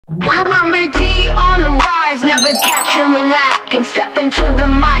Humorous Rap on the rise, never catch him lackin. Step into the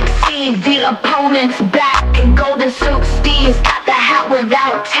mic, see the opponent's back. In golden suit, steez, got the hat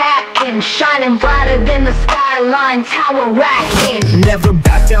without tackin. Shining brighter than the skyline, tower rackin. Never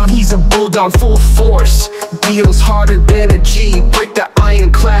back down, he's a bulldog full force. Deals harder than a G, break the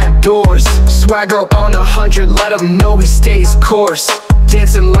ironclad doors. Swagger on 100, let him know he stays coarse.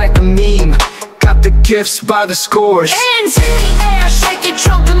 Dancing like a meme, got the GIFs by the scores. Hands in the air, shake your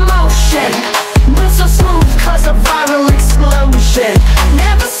trunk in motion. Move so smooth, cause a viral explosion.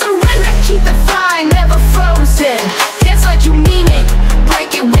 Never surrender, keep it flying, never frozen. Dance like you mean it,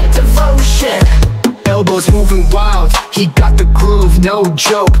 break it with devotion. Elbows moving wild, he got the groove, no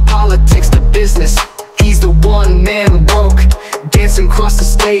joke. Politics to business, he's the one man woke. Dancing across the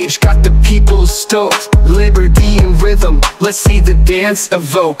stage, got the people stoked. Liberty and rhythm, let's see the dance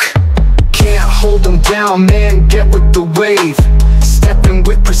evoke. Can't hold them down, man, get with the wave. Stepping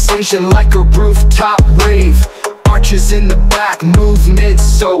with precision like a rooftop rave. Arches in the back, movement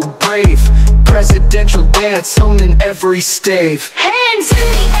so brave. Presidential dance, owning every stave. Hands in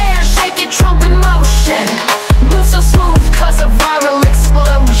the air, shake your trunk in motion. Move so smooth, cause a viral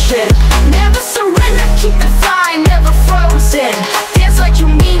explosion. Never surrender, keep it flying, never frozen. Dance like you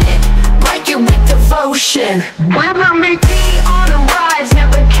mean it, break it with devotion. Humorous Rap on the rise,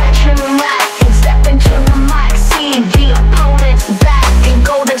 never catch him lackin. Step into the mic, see the opponent's back. In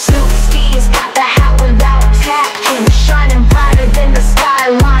golden suit, steez, got the hat without tackin. Shining brighter than the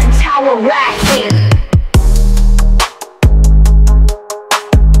skyline, tower rackin.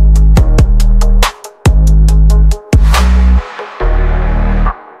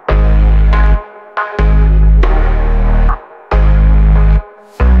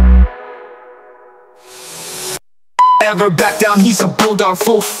 Never back down, he's a bulldog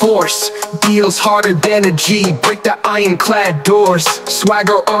full force. Deals harder than a G, break the ironclad doors.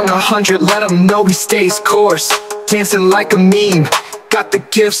 Swagger on 100, let him know he stays coarse. Dancing like a meme, got the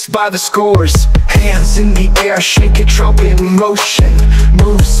GIFs by the scores. Hands in the air, shake your trunk in motion.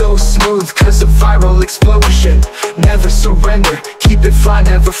 Move so smooth, cause a viral explosion. Never surrender, keep it fly,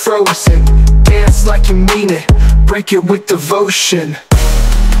 never frozen. Dance like you mean it, break it with devotion.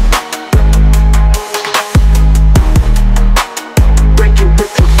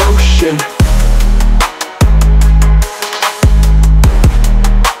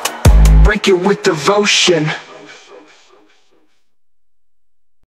 Break it with devotion.